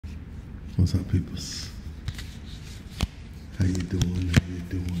What's up, peoples? How you doing? How you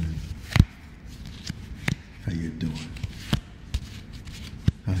doing? How you doing?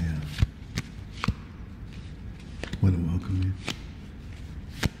 I want to welcome you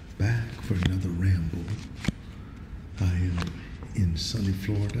back for another ramble. I am in sunny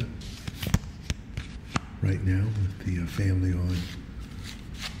Florida right now with the family on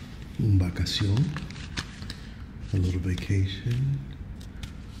un vacación, a little vacation,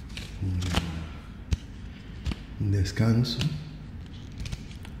 un descanso,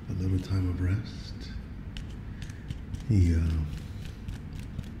 a little time of rest. Y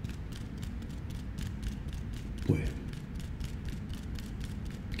pues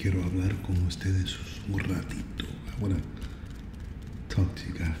quiero hablar con ustedes un ratito. I want to talk to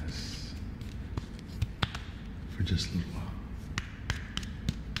you guys for just a little while.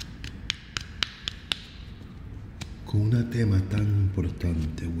 Con un tema tan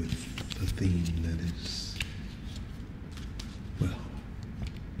importante with a theme that is, well,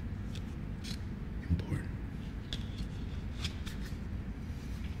 important.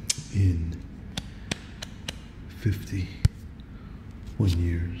 In 51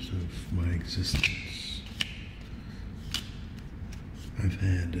 years of my existence, I've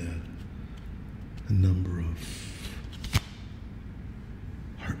had a number of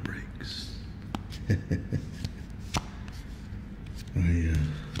heartbreaks.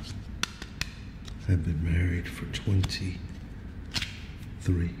 I've been married for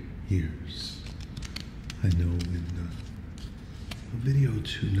 23 years. I know in a video or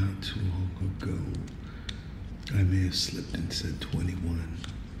two not too long ago, I may have slipped and said 21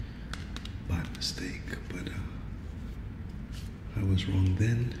 by mistake, but I was wrong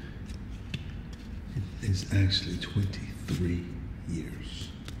then. It is actually 23 years.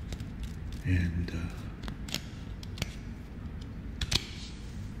 And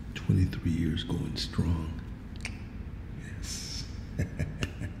 23 years going strong. Yes.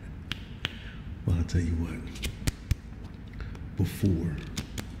 Well, I'll tell you what. Before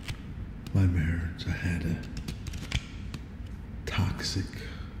my marriage, I had a toxic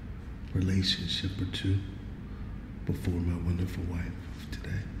relationship or two before my wonderful wife of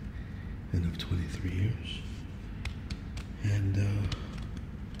today and of 23 years. And,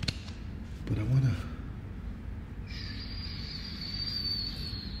 but I want to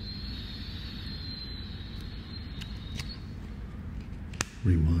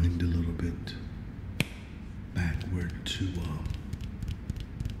rewind a little bit backward to,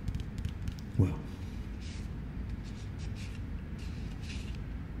 well,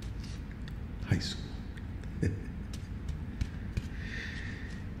 high school.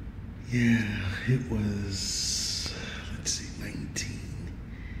 Yeah, it was, let's see,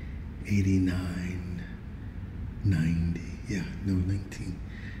 1989, 90, yeah, no,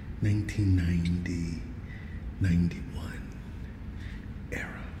 1990, 91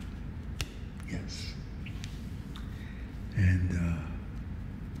 era, yes. And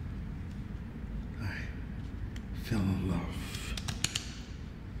I fell in love,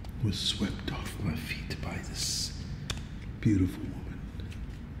 was swept off my feet by this beautiful woman,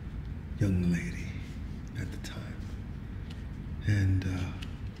 young lady at the time. And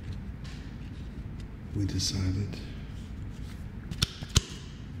we decided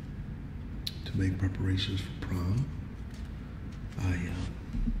to make preparations for prom. I,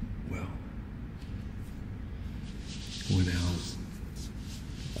 went out,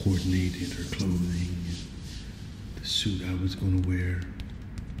 coordinated her clothing, and the suit I was going to wear,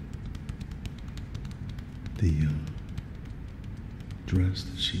 the dress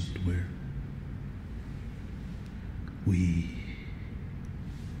that she would wear. We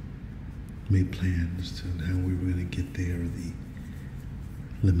made plans to how we were going to get there, the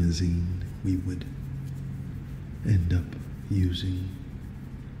limousine we would end up using.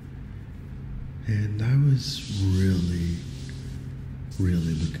 And I was really,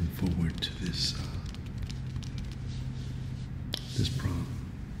 really looking forward to this prom.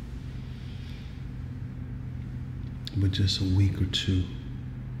 But just a week or two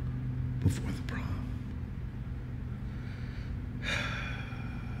before the prom,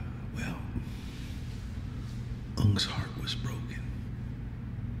 well, Unc's heart was broken.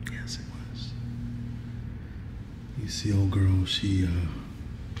 Yes, it was. You see, old girl, she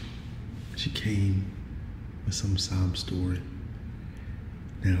came with some sob story.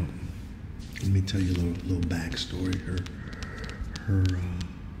 Now, let me tell you a little backstory. Her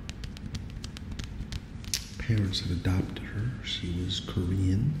parents had adopted her. She was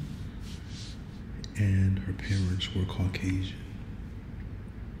Korean, and her parents were Caucasian.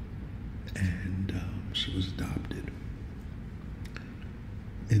 And she was adopted.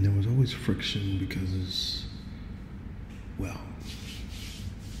 And there was always friction because, well,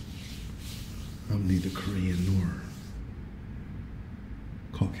 I'm neither Korean nor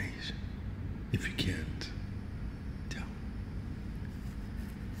Caucasian, if you can't tell.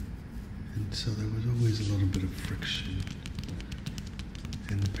 And so there was always a little bit of friction.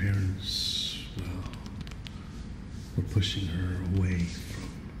 And the parents, well, were pushing her away from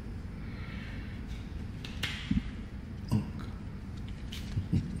Unc.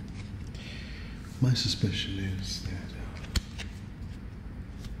 My suspicion is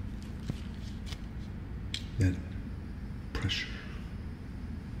that pressure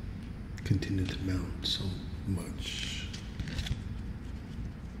continued to mount so much.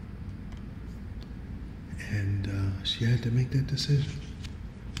 And she had to make that decision.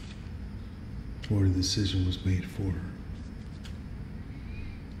 Or the decision was made for her.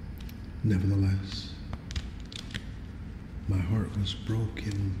 Nevertheless, my heart was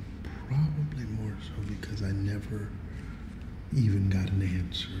broken, probably more so because I never even got an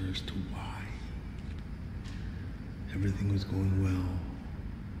answer as to why. Everything was going well.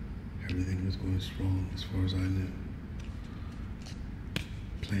 Everything was going strong as far as I knew.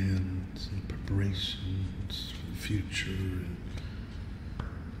 Plans and preparations for the future,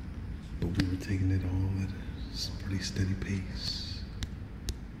 but we were taking it all at a pretty steady pace.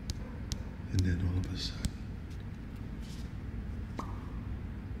 And then all of a sudden,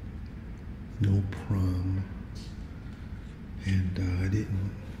 no prom, and I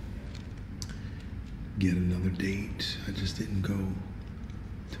didn't get another date. I just didn't go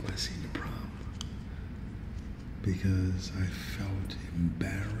to my senior prom because I felt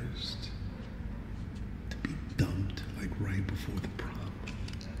embarrassed to be dumped like right before the prom.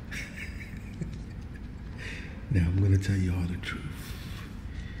 Now I'm gonna tell you all the truth.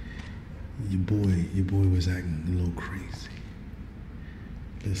 Your boy was acting a little crazy.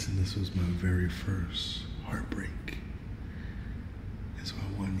 Listen, this was my very first heartbreak. And so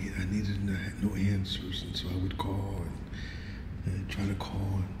I needed no answers, and so I would call and try to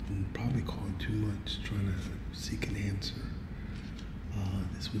call and probably call too much, trying to seek an answer.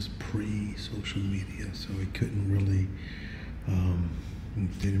 This was pre-social media, so I couldn't really,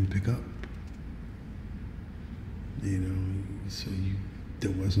 they didn't pick up. You know, so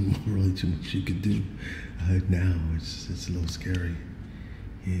there wasn't really too much you could do. Now it's a little scary.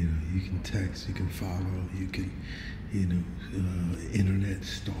 You know, you can text, you can follow, you can, internet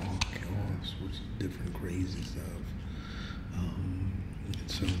stalk, all sorts of different crazy stuff.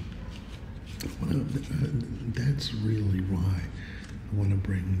 So that's really why I want to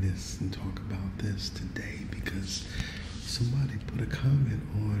bring this and talk about this today, because somebody put a comment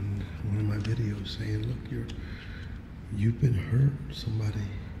on one of my videos saying, look, you've been hurt. Somebody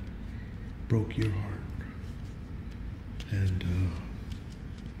broke your heart. And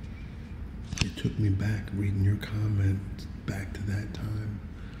it took me back, reading your comment, back to that time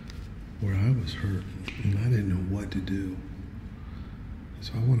where I was hurt and I didn't know what to do.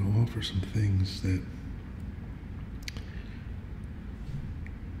 So I want to offer some things that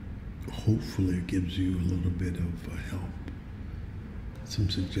hopefully gives you a little bit of help, some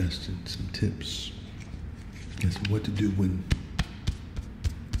suggestions, some tips as to what to do when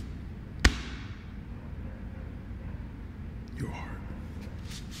your heart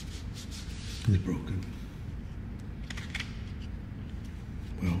is broken.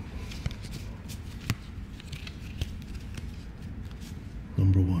 Well,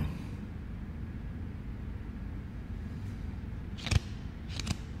 number one,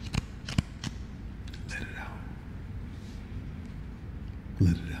 let it out.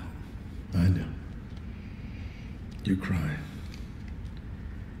 Let it out. I know. You're crying.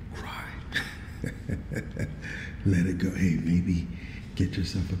 Cry. Let it go. Hey, maybe get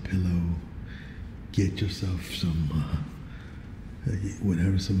yourself a pillow. Get yourself some,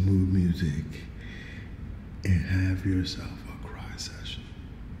 some mood music, and have yourself a cry session.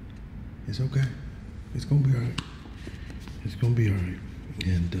 It's okay. It's gonna be all right. It's gonna be all right.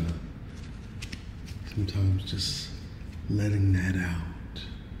 And sometimes just letting that out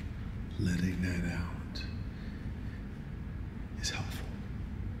is helpful.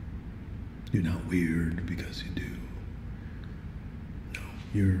 You're not weird because you do. No,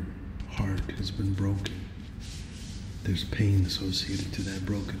 your heart has been broken. There's pain associated to that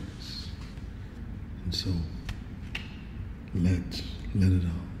brokenness. And so let it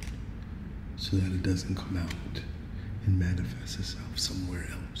out so that it doesn't come out and manifest itself somewhere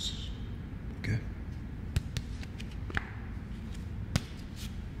else. Okay?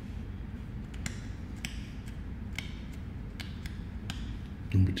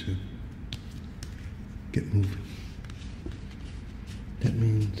 Number two, get moving. That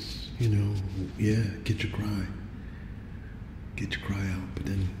means you know, yeah, get your cry. Get your cry out, but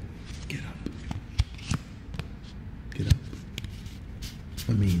then get up. Get up.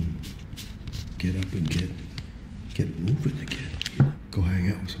 I mean, get up and get moving again. You know? Go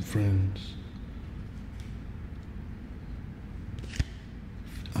hang out with some friends.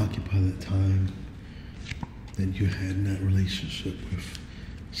 Occupy that time that you had in that relationship with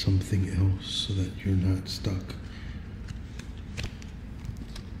something else so that you're not stuck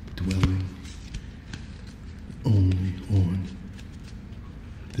dwelling only on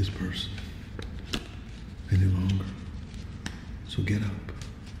this person any longer. So get up,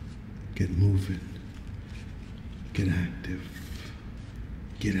 get moving, get active,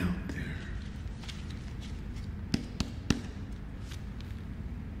 get out there.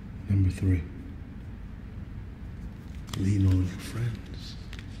 Number 3, lean on your friends.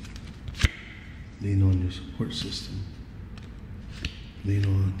 Lean on your support system. Lean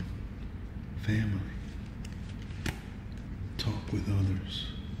on family. Talk with others.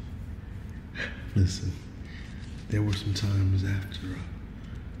 Listen, there were some times after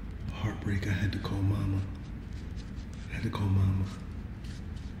a heartbreak I had to call mama. I had to call mama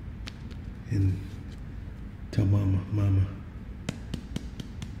and tell mama,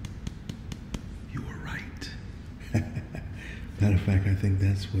 you were right. Matter of fact, I think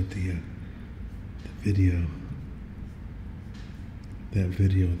that's what the video that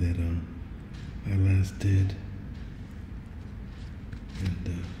I last did, and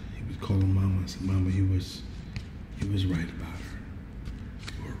he was calling mama. I said, mama, he was right about her.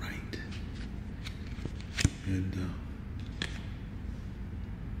 You were right. And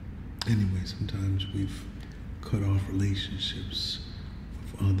anyway, sometimes we've cut off relationships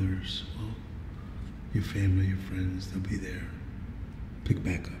with others. Well, your family, your friends, they'll be there. Pick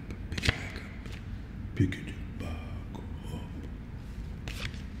back up, pick it back up, pick it back up.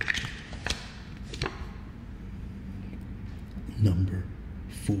 Number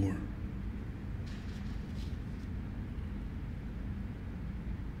 4.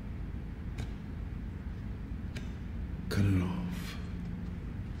 Cut it off.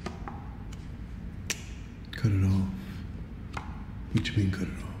 Cut it off. What you mean cut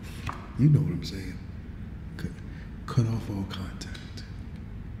it off? You know what I'm saying. Cut off all contact.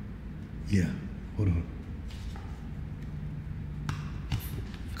 Yeah, hold on.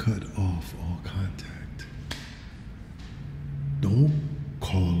 Cut off all contact. Don't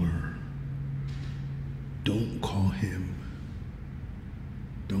call her. Don't call him.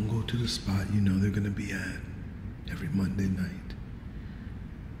 Don't go to the spot you know they're gonna be at every Monday night.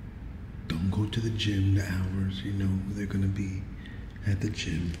 Don't go to the gym the hours you know they're gonna be at the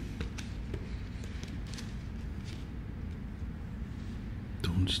gym.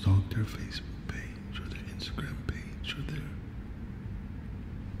 Don't stalk their Facebook page or their Instagram page or their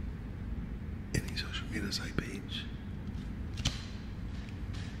any social media site page.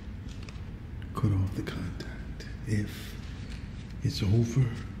 Cut off the contact. If it's over,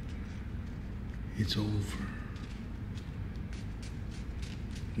 it's over.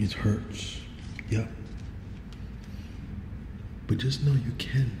 It hurts. Yep. But just know you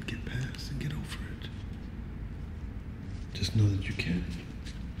can get past and get over it. Just know that you can.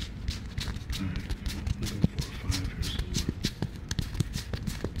 Alright, I'm looking for a 5 here somewhere.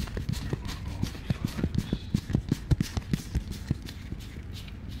 Where are all the 5s?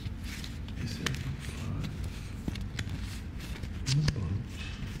 Is there no 5? In the bunch.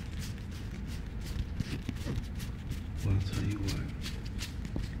 Well, I'll tell you what.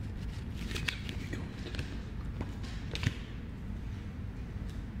 This is what we go to.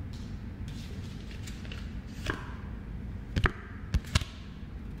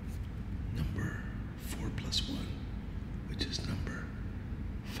 Number 4 plus 1, which is number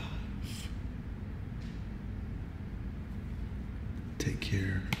 5. Take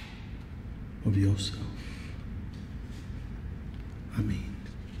care of yourself. I mean,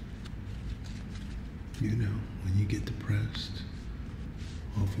 you know, when you get depressed,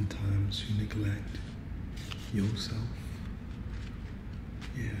 oftentimes you neglect yourself.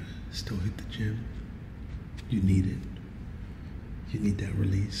 Yeah, still hit the gym. You need it. You need that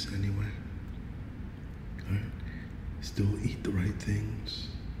release anyway. Alright? Still eat the right things.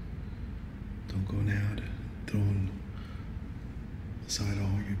 Don't go now to throwing aside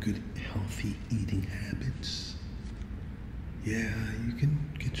all your good, healthy eating habits. Yeah, you can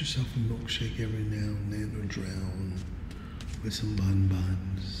get yourself a milkshake every now and then, or drown with some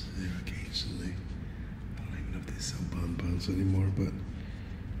buns there occasionally. I don't even know if they sell buns anymore, but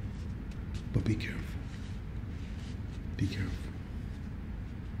be careful. Be careful.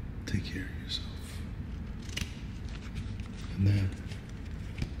 Take care of yourself. And that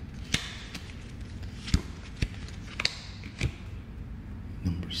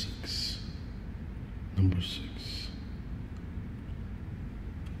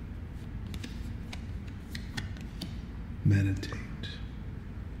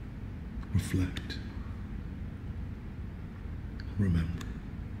reflect, remember.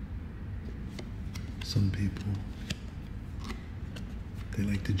 Some people, they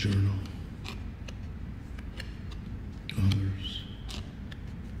like to journal. Others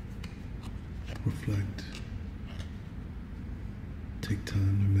reflect, take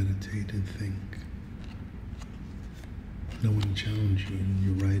time to meditate and think. I want to challenge you in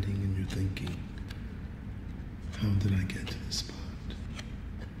your writing and your thinking. How did I get to this spot?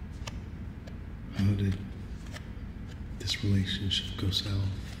 How did this relationship go south?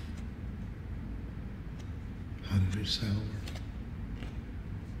 How did it sour?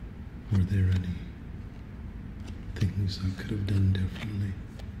 Were there any things I could have done differently?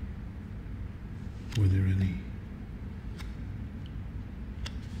 Were there any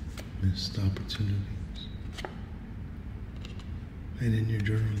missed opportunities? And in your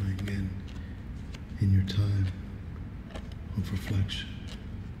journaling and in your time of reflection,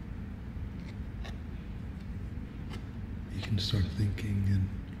 you can start thinking and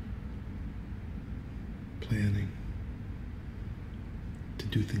planning to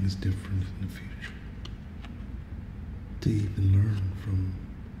do things different in the future, to even learn from,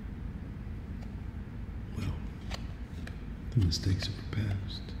 well, the mistakes of the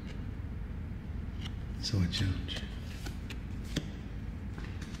past. So I challenge you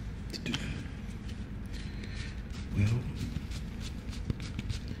to do that. Well,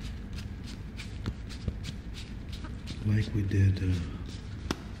 like we did,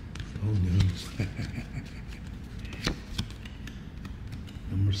 oh no,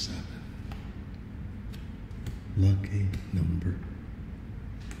 number 7, lucky number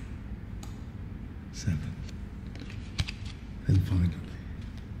 7, and finally,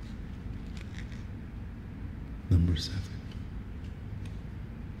 number 7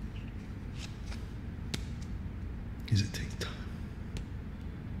 is it takes time.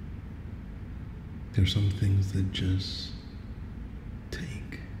 There are some things that just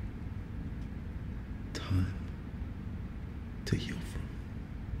take time to heal from.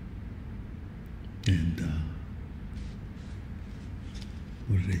 And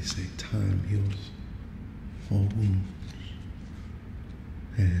what do they say? Time heals all wounds.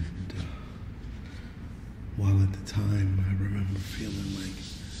 And while at the time I remember feeling like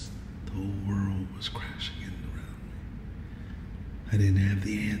the whole world was crashing in around me, I didn't have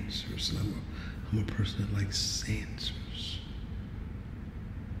the answers. And I'm a person that likes answers.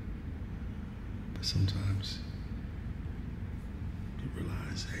 But sometimes you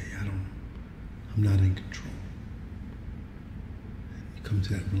realize, hey, I'm not in control. And you come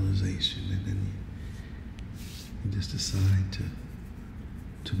to that realization, and then you just decide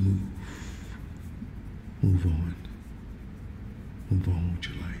to move on with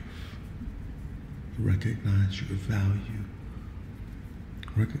your life. You recognize your value.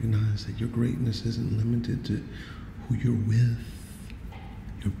 Recognize that your greatness isn't limited to who you're with,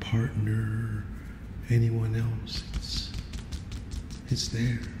 your partner, anyone else. It's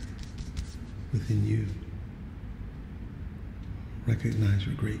there within you. Recognize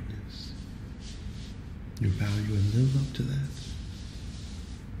your greatness, your value, and live up to that.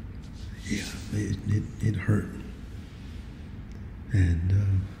 Yeah, it hurt. And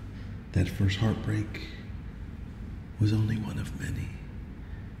that first heartbreak was only one of many.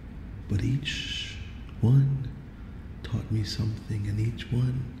 But each one taught me something, and each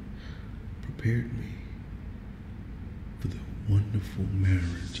one prepared me for the wonderful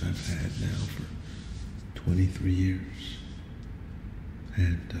marriage I've had now for 23 years.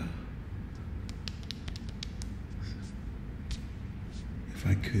 And if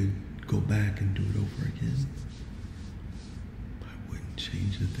I could go back and do it over again, I wouldn't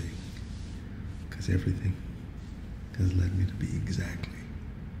change a thing, because everything has led me to be exactly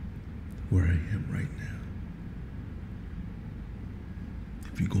where I am right now.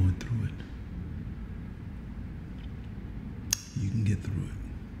 If you're going through it, you can get through it.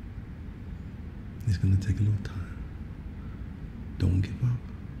 It's going to take a little time. Don't give up.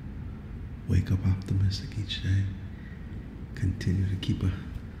 Wake up optimistic each day. Continue to keep a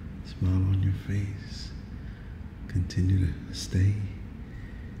smile on your face. Continue to stay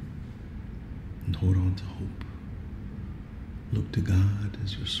and hold on to hope. Look to God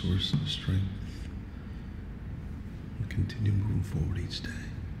as your source of strength, and continue moving forward each day.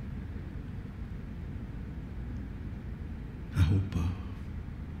 I hope I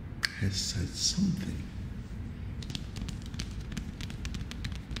has said something,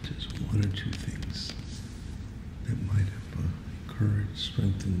 just one or two things that might have encouraged,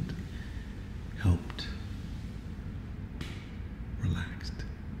 strengthened, helped